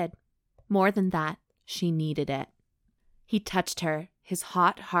she did. More than that, she needed it. He touched her, his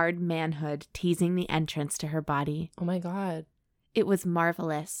hot, hard manhood teasing the entrance to her body. Oh my God. It was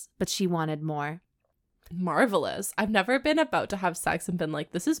marvelous, but she wanted more. Marvelous. I've never been about to have sex and been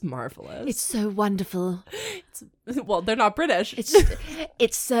like, this is marvelous. It's so wonderful. Well, they're not British.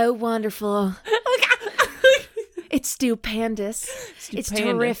 It's so wonderful. It's stupendous. It's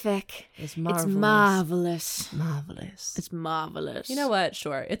terrific. It's marvelous. It's marvelous. Marvelous. It's marvelous. You know what?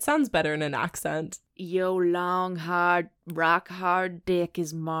 Sure. It sounds better in an accent. Yo long, hard, rock hard dick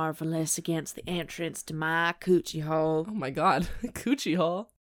is marvelous against the entrance to my coochie hole. Oh my God. Coochie hole.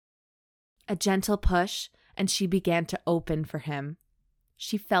 A gentle push, and she began to open for him.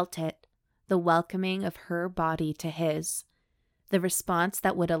 She felt it, the welcoming of her body to his, the response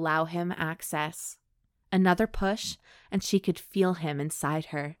that would allow him access. Another push, and she could feel him inside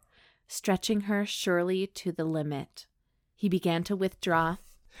her, stretching her surely to the limit. He began to withdraw.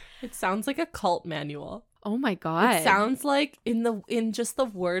 It sounds like a cult manual. Oh my God. It sounds like in just the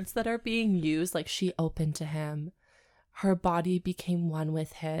words that are being used, like she opened to him. Her body became one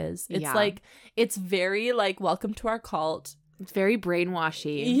with his. It's Yeah. like, it's very like, welcome to our cult. It's very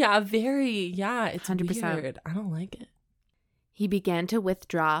brainwashy. Yeah, very. Yeah, it's 100%. weird. I don't like it. He began to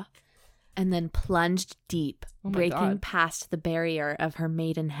withdraw and then plunged deep, Oh my breaking God. past the barrier of her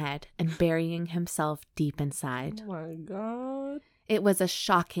maidenhead and burying himself deep inside. Oh my God. It was a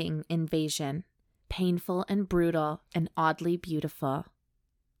shocking invasion, painful and brutal and oddly beautiful.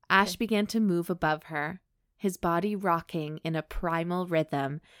 Ash began to move above her, his body rocking in a primal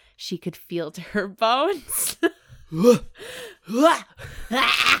rhythm she could feel to her bones.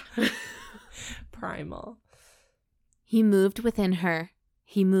 Primal. He moved within her.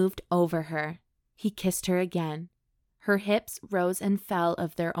 He moved over her. He kissed her again. Her hips rose and fell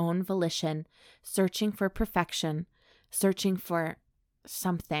of their own volition, searching for perfection, searching for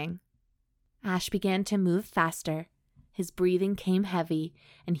something. Ash began to move faster. His breathing came heavy,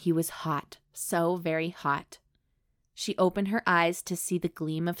 and he was hot, so very hot. She opened her eyes to see the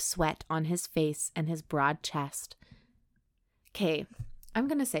gleam of sweat on his face and his broad chest. Okay, I'm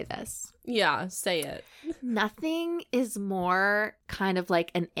going to say this. Yeah, say it. Nothing is more kind of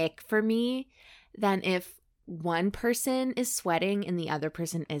like an ick for me than if one person is sweating and the other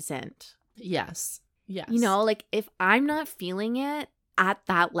person isn't. Yes. Yes. You know, like if I'm not feeling it at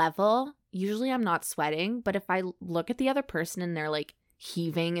that level, usually I'm not sweating. But if I look at the other person and they're like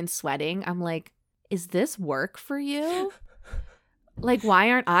heaving and sweating, I'm like, is this work for you? Like, why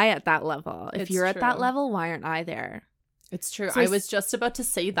aren't I at that level? If It's you're at that true. level, why aren't I there? It's true. So I was just about to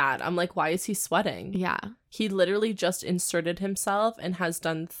say that. I'm like, why is he sweating? Yeah, He literally just inserted himself and has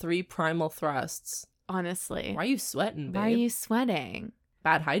done 3 primal thrusts. honestly. Why are you sweating, babe? Why are you sweating?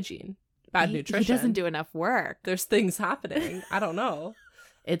 Bad hygiene. Bad nutrition. He doesn't do enough work. There's things happening. I don't know.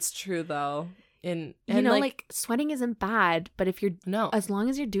 It's true though. And You know, like sweating isn't bad, but if you're no. as long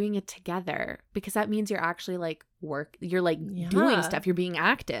as you're doing it together, because that means you're actually like you're like Yeah. doing stuff, you're being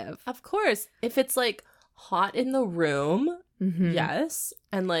active. Of course. If it's like hot in the room, Mhm. yes.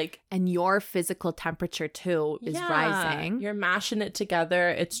 And like And your physical temperature too is yeah, rising. You're mashing it together.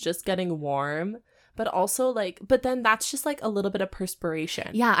 It's just getting warm. But also like but then that's just like a little bit of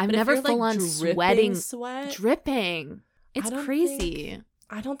perspiration. Yeah, I'm But if never you're, like, full on dripping sweating, sweat. dripping. It's I don't crazy.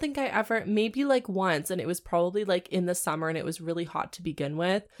 I don't think I ever, maybe like once, and it was probably like in the summer and it was really hot to begin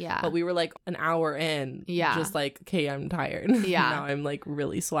with. Yeah. But we were like an hour in. Yeah. Just like, okay, I'm tired. Yeah. Now I'm like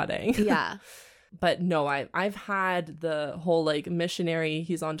really sweating. Yeah. But no, I've had the whole like missionary,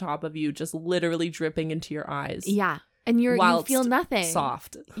 he's on top of you, just literally dripping into your eyes. Yeah. And you feel nothing.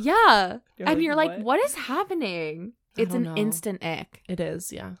 Soft. Yeah. You're like, like, what is happening? It's an know. instant ick. It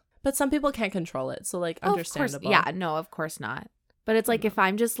is, yeah. But some people can't control it. So like, understandable. Of course. Yeah, no, of course not. But it's like if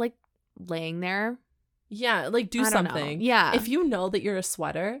I'm just like laying there. Yeah, like do something. Yeah. If you know that you're a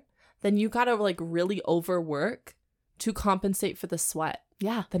sweater, then you gotta like really overwork to compensate for the sweat.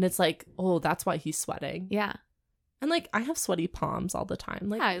 Yeah. Then it's like, oh, that's why he's sweating. Yeah. And like I have sweaty palms all the time.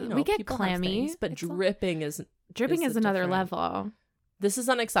 Like, yeah, you know, we get people have clammy. things, but dripping is another different. level. This is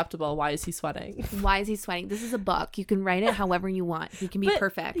unacceptable. Why is he sweating? Why is he sweating? This is a book. You can write it however you want. He can be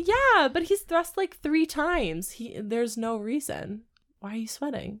perfect. Yeah, but he's thrust like 3 times. There's no reason. Why are you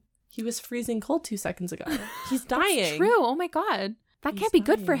sweating? He was freezing cold 2 seconds ago. He's dying. That's true. Oh my God. That can't be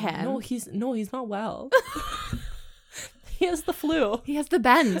good for him. No, he's not well. He has the flu. He has the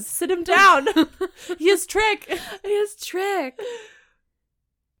bends. Sit him down. He has trick. He has trick.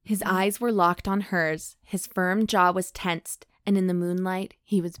 His eyes were locked on hers. His firm jaw was tensed. And in the moonlight,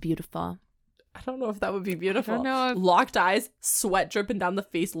 he was beautiful. I don't know if that would be beautiful. I don't know. Locked eyes, sweat dripping down the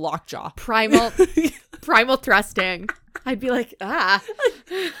face, locked jaw. Primal thrusting. I'd be like,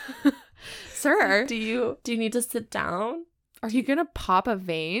 sir. Do you need to sit down? Are you going to pop a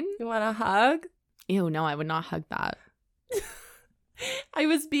vein? You want a hug? Ew, no, I would not hug that. I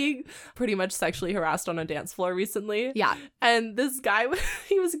was being pretty much sexually harassed on a dance floor recently. Yeah. And this guy,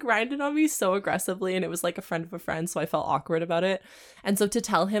 he was grinding on me so aggressively, and it was like a friend of a friend, so I felt awkward about it. And so to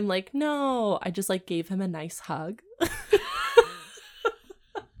tell him like, no, I just like gave him a nice hug. And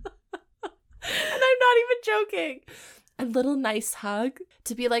I'm not even joking. A little nice hug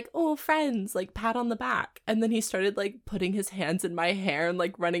to be like, oh, friends, like pat on the back. And then he started like putting his hands in my hair and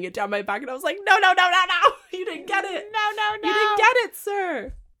like running it down my back. And I was like, no. You didn't get it. No. You didn't get it,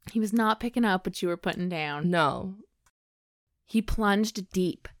 sir. He was not picking up what you were putting down. No. He plunged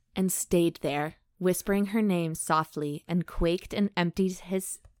deep and stayed there, whispering her name softly, and quaked and emptied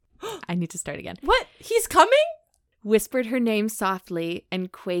his... I need to start again. What? He's coming? Whispered her name softly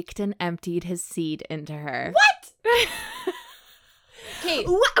and quaked and emptied his seed into her. What? Okay.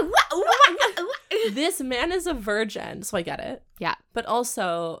 This man is a virgin, so I get it. Yeah. But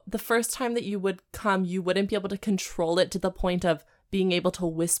also, the first time that you would come, you wouldn't be able to control it to the point of being able to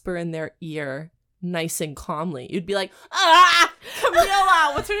whisper in their ear nice and calmly. You'd be like,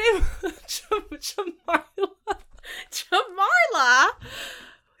 Camila! What's her name? Jamarla. Jamarla?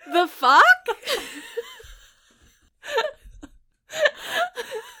 The fuck?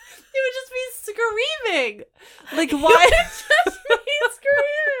 You would just be screaming. Like, why? Just be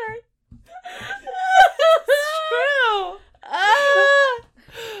screaming. It's true.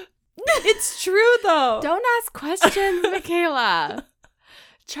 It's true, though. Don't ask questions, Michaela.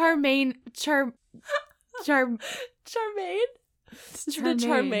 Charmaine. Charmaine? Is it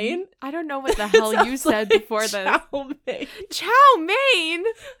Charmaine? I don't know what the hell you said like before this. Chow-mein. Chow mein?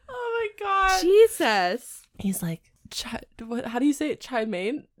 Oh my God. Jesus. He's like, how do you say it?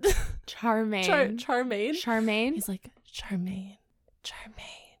 Charmaine? Charmaine. Charmaine? Charmaine? He's like, Charmaine.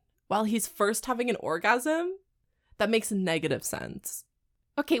 While he's first having an orgasm, that makes negative sense.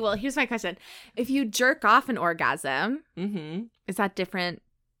 Okay, well, here's my question. If you jerk off an orgasm, Mm-hmm. is that different?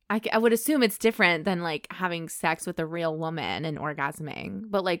 I would assume it's different than, like, having sex with a real woman and orgasming.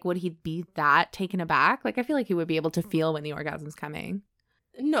 But, like, would he be that taken aback? Like, I feel like he would be able to feel when the orgasm's coming.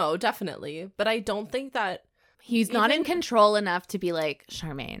 No, definitely. But I don't think that... He's not in control enough to be like,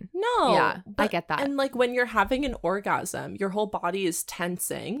 Charmaine. No. Yeah, I get that. And, like, when you're having an orgasm, your whole body is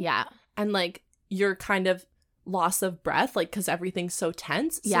tensing. Yeah. And, like, you're kind of loss of breath, like, because everything's so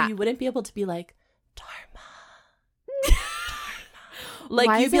tense. So you wouldn't be able to be like, Dharma. Like,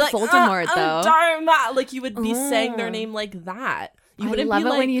 why you'd is be it like, Voldemort, though? Dharma. Like, you would be saying their name like that. You wouldn't love be it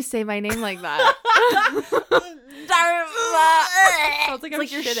like, when you say my name like that. Dharma. Sounds like, it's I'm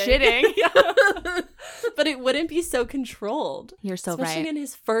like you're shitting. Yeah. But it wouldn't be so controlled. You're so Especially right. in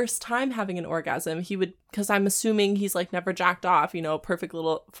his first time having an orgasm, he would, because I'm assuming he's like never jacked off, you know, perfect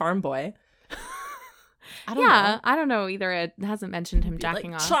little farm boy. I don't know. I don't know either. It hasn't mentioned him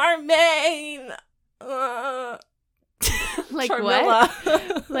jacking like, off. Charmaine. Like Charmilla.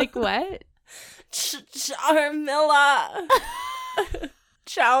 what? Like what? Charmilla.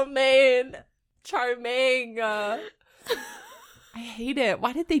 Charmaine. Charming. I hate it.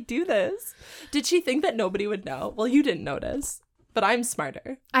 Why did they do this? Did she think that nobody would know? Well, you didn't notice. but I'm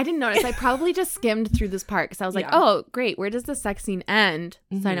smarter. I didn't notice. I probably just skimmed through this part because I was like, Yeah. oh, great. Where does the sex scene end?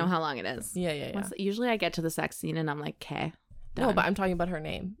 So I know Mhm. how long it is. Yeah. Usually I get to the sex scene and I'm like, okay. No, but I'm talking about her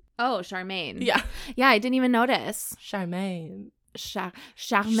name. Oh, Charmaine. Yeah. Yeah, I didn't even notice. Charmaine. Charmaine.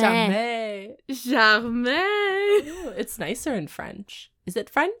 Charmaine. Charmaine. Ooh, it's nicer in French. Is it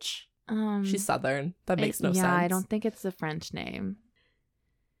French? She's Southern. That makes no sense. Yeah, I don't think it's a French name.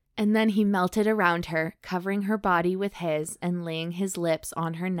 And then he melted around her, covering her body with his and laying his lips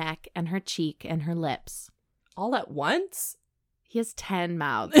on her neck and her cheek and her lips. All at once? He has 10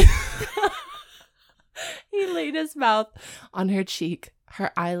 mouths. He laid his mouth on her cheek,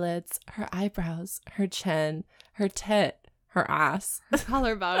 her eyelids, her eyebrows, her chin, her tit, her ass, Her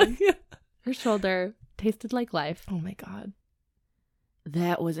collarbone, her shoulder. Tasted like life. Oh my God.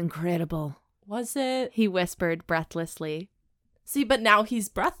 That was incredible, Was it? he whispered breathlessly. See, but now he's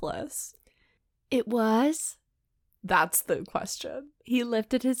breathless. It was? That's the question. He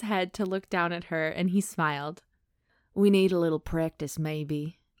lifted his head to look down at her and he smiled. We need a little practice,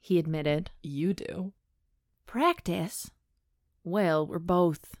 maybe, he admitted. You do. Practice? Well, we're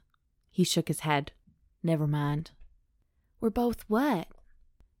both. He shook his head. Never mind. We're both what?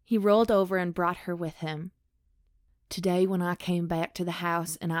 He rolled over and brought her with him. Today when I came back to the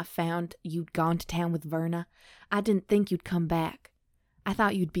house and I found you'd gone to town with Verna, I didn't think you'd come back. I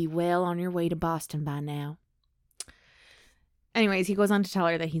thought you'd be well on your way to Boston by now. Anyways, he goes on to tell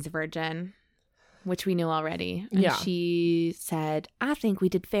her that he's a virgin, which we knew already. And Yeah. she said, I think we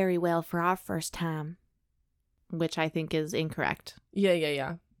did very well for our first time, which I think is incorrect.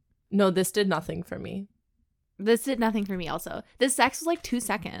 Yeah. No, this did nothing for me. This did nothing for me also. This sex was like 2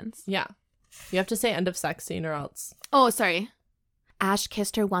 seconds. Yeah. You have to say end of sex scene or else. Oh, sorry. Ash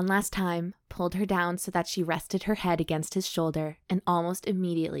kissed her one last time, pulled her down so that she rested her head against his shoulder, and almost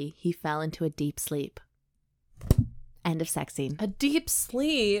immediately he fell into a deep sleep. End of sex scene. A deep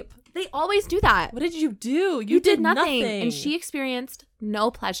sleep? They always do that. What did you do? You did nothing. And she experienced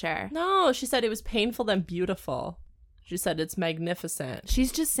no pleasure. No, she said it was painful then beautiful. She said it's magnificent.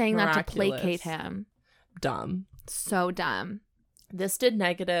 She's just saying that to Miraculous. placate him. Dumb. So dumb. This did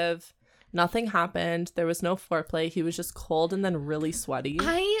negative. Nothing happened. There was no foreplay. He was just cold and then really sweaty.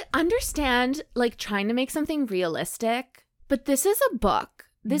 I understand, like, trying to make something realistic, but this is a book.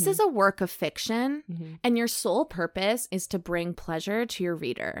 This is a work of fiction, Mhm. and your sole purpose is to bring pleasure to your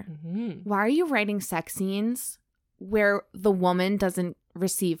reader. Mhm. Why are you writing sex scenes where the woman doesn't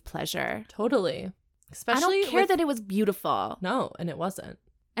receive pleasure? Totally. Especially I don't care with- that it was beautiful. No, and it wasn't.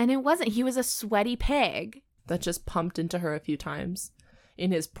 And it wasn't. He was a sweaty pig. That just pumped into her a few times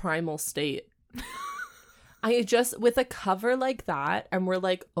in his primal state. I just, with a cover like that, and we're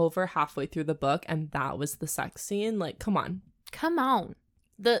like over halfway through the book, and that was the sex scene. Like, come on. Come on.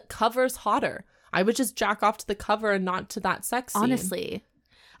 The cover's hotter. I would just jack off to the cover and not to that sex scene. Honestly,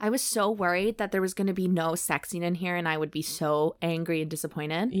 I was so worried that there was going to be no sex scene in here and I would be so angry and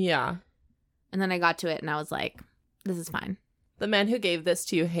disappointed. Yeah. And then I got to it and I was like, this is fine. The man who gave this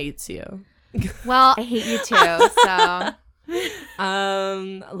to you hates you. Well, I hate you too, so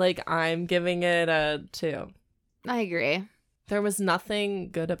Like, I'm giving it a 2. I agree. There was nothing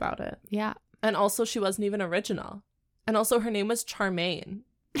good about it. Yeah. And also, she wasn't even original. And also, her name was Charmaine.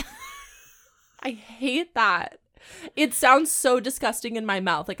 I hate that. It sounds so disgusting in my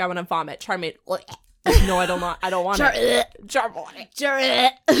mouth. Like I want to vomit. Charmaine. No, I don't want. I don't want it. Charmaine.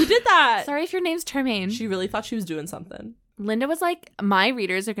 You did that. Sorry if your name's Tremaine. She really thought she was doing something. Linda was like, my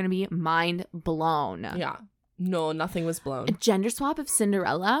readers are going to be mind blown. Yeah. No, nothing was blown. A gender swap of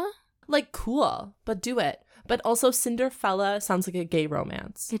Cinderella? Like, cool, but do it. But also, Cinderfella sounds like a gay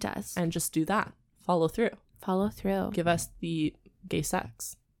romance. It does. And just do that. Follow through. Follow through. Give us the gay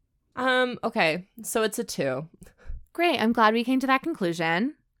sex. Okay, so it's a 2. Great. I'm glad we came to that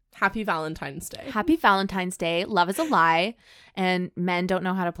conclusion. Happy Valentine's Day. Happy Valentine's Day. Love is a lie. And men don't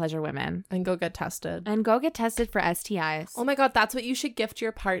know how to pleasure women. And go get tested. And go get tested for STIs. Oh my God, that's what you should gift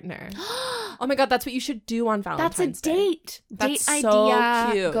your partner. Oh my God, that's what you should do on Valentine's That's a Day. date. That's date so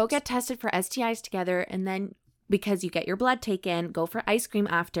idea. cute. Go get tested for STIs together. And then because you get your blood taken, go for ice cream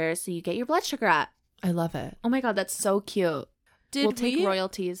after so you get your blood sugar up. I love it. Oh my God, that's so cute. We'll take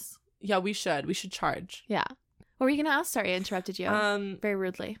royalties. Yeah, we should. We should charge. Yeah. What were you going to ask? Sorry, I interrupted you. Very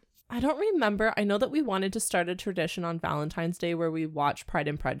rudely. I don't remember. I know that we wanted to start a tradition on Valentine's Day where we watch Pride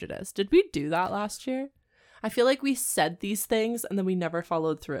and Prejudice. Did we do that last year? I feel like we said these things and then we never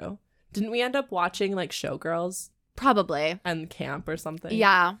followed through. Didn't we end up watching like Showgirls Probably. and Camp or something?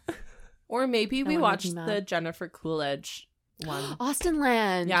 Yeah. Or maybe we one watched making the that. Jennifer Coolidge one.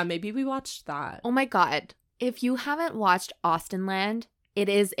 Austenland. Yeah, maybe we watched that. Oh my God. If you haven't watched Austenland, It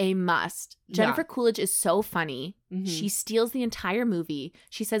is a must. Jennifer Coolidge is so funny. Mhm. She steals the entire movie.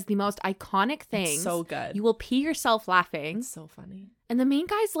 She says the most iconic things. It's so good. You will pee yourself laughing. It's so funny. And the main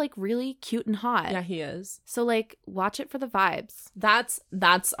guy's like really cute and hot. Yeah, he is. So like watch it for the vibes. That's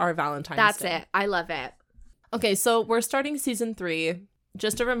our Valentine's That's Day. it. I love it. Okay, so we're starting season 3.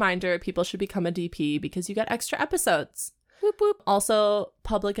 Just a reminder, people should become a DP because you get extra episodes. Whoop whoop. Also,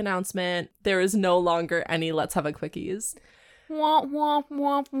 public announcement, there is no longer any Let's Have a Quickies. Wah, wah,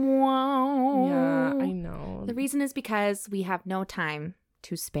 wah, wah. Yeah, I know. The reason is because we have no time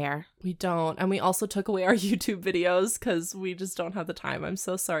to spare. We don't. And we also took away our YouTube videos because we just don't have the time. I'm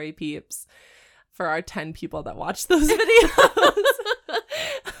so sorry, peeps, for our 10 people that watch those videos.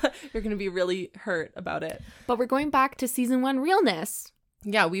 You're going to be really hurt about it. But we're going back to season 1 realness.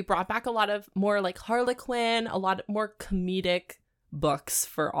 Yeah, we brought back a lot of more like Harlequin, a lot more comedic books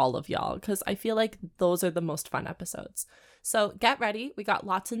for all of y'all because I feel like those are the most fun episodes. So get ready. We got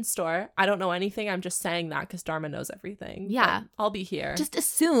lots in store. I don't know anything. I'm just saying that because Dharma knows everything. Yeah. But I'll be here. Just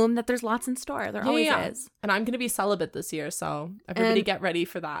assume that there's lots in store. There always is. And I'm going to be celibate this year. So everybody get ready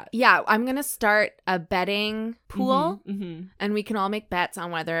for that. Yeah, I'm going to start a betting pool Mm-hmm. and we can all make bets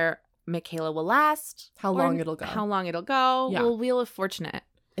on whether Michaela will last. How long it'll go. How long it'll go. Yeah. We'll Wheel of Fortunate.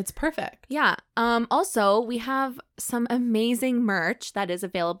 It's perfect. Yeah. Also, we have some amazing merch that is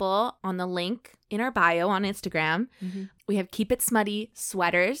available on the link in our bio on Instagram. Mm-hmm. We have Keep It Smutty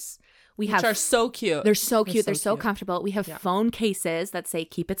sweaters. Which are so cute. They're so cute. They're so cute. comfortable. We have phone cases that say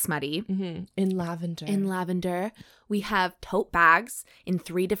Keep It Smutty. Mm-hmm. In lavender. In lavender. We have tote bags in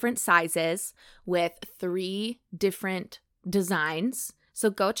 3 different sizes with 3 different designs. So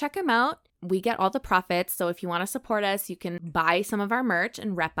go check them out. We get all the profits. So if you want to support us, you can buy some of our merch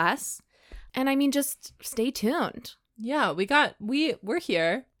and rep us. And I mean, just stay tuned. Yeah, we're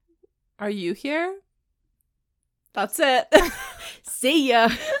here. Are you here? That's it. See ya.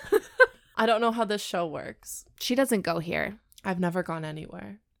 I don't know how this show works. She doesn't go here. I've never gone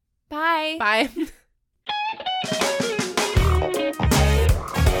anywhere. Bye. Bye.